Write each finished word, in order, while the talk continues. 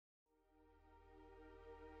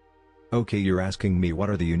Okay, you're asking me what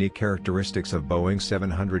are the unique characteristics of Boeing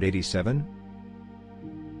 787?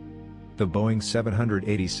 The Boeing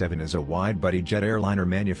 787 is a wide-body jet airliner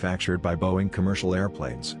manufactured by Boeing Commercial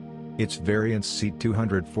Airplanes. Its variants seat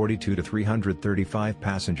 242 to 335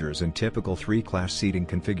 passengers in typical three-class seating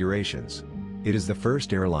configurations. It is the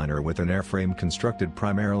first airliner with an airframe constructed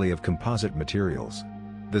primarily of composite materials.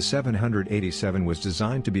 The 787 was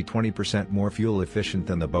designed to be 20% more fuel efficient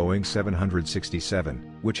than the Boeing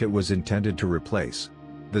 767, which it was intended to replace.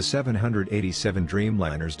 The 787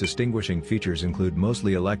 Dreamliner's distinguishing features include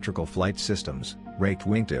mostly electrical flight systems, raked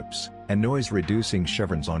wingtips, and noise-reducing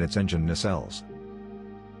chevrons on its engine nacelles.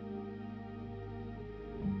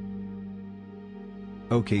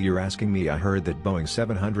 Okay, you're asking me, I heard that Boeing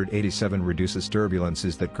 787 reduces turbulence,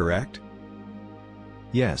 is that correct?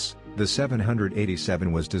 Yes, the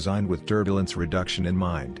 787 was designed with turbulence reduction in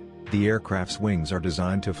mind. The aircraft's wings are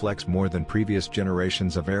designed to flex more than previous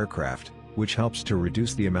generations of aircraft, which helps to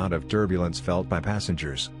reduce the amount of turbulence felt by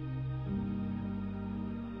passengers.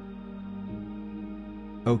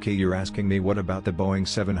 Okay, you're asking me what about the Boeing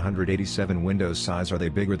 787 windows size, are they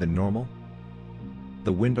bigger than normal?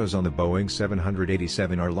 The windows on the Boeing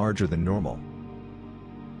 787 are larger than normal.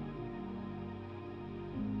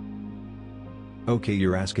 Okay,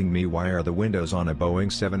 you're asking me why are the windows on a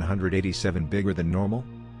Boeing 787 bigger than normal?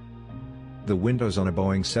 The windows on a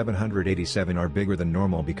Boeing 787 are bigger than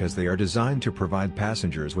normal because they are designed to provide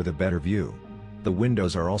passengers with a better view. The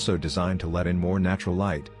windows are also designed to let in more natural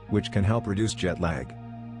light, which can help reduce jet lag.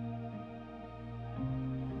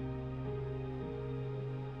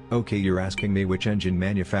 Okay, you're asking me which engine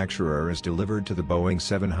manufacturer is delivered to the Boeing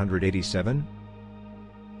 787?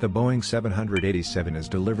 The Boeing 787 is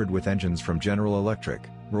delivered with engines from General Electric,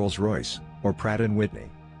 Rolls-Royce, or Pratt & Whitney.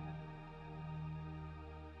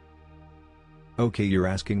 Okay, you're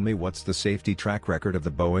asking me what's the safety track record of the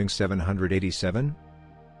Boeing 787?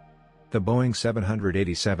 The Boeing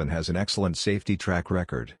 787 has an excellent safety track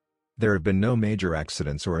record. There have been no major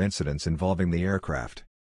accidents or incidents involving the aircraft.